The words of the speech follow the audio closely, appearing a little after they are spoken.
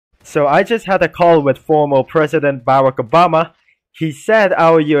So I just had a call with former President Barack Obama. He said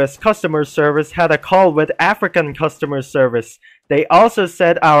our US customer service had a call with African customer service. They also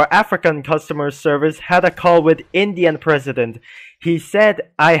said our African customer service had a call with Indian president. He said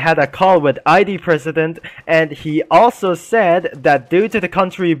I had a call with ID president, and he also said that due to the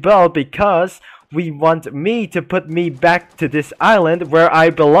country bill, because we want me to put me back to this island where I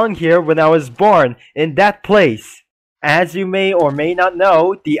belong here when I was born, in that place. As you may or may not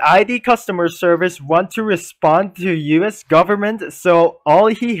know, the ID customer service want to respond to US government, so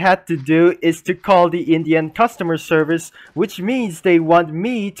all he had to do is to call the Indian customer service, which means they want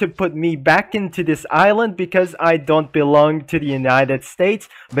me to put me back into this island because I don't belong to the United States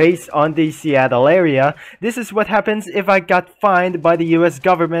based on the Seattle area. This is what happens if I got fined by the US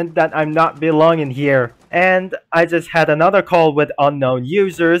government that I'm not belonging here. And I just had another call with unknown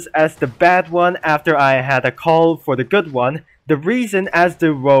users as the bad one after I had a call for the good one. The reason as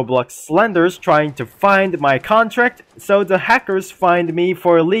the Roblox lenders trying to find my contract, so the hackers find me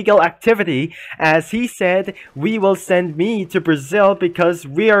for illegal activity, as he said we will send me to Brazil because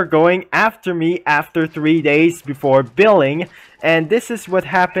we are going after me after 3 days before billing. And this is what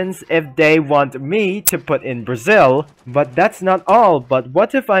happens if they want me to put in Brazil. But that's not all. But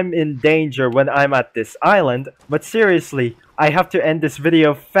what if I'm in danger when I'm at this island? But seriously, I have to end this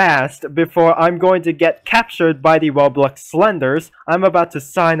video fast before I'm going to get captured by the Roblox lenders. I'm about to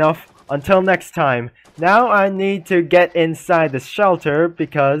sign off. Until next time. Now I need to get inside the shelter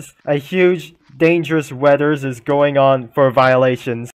because a huge dangerous weather is going on for violations.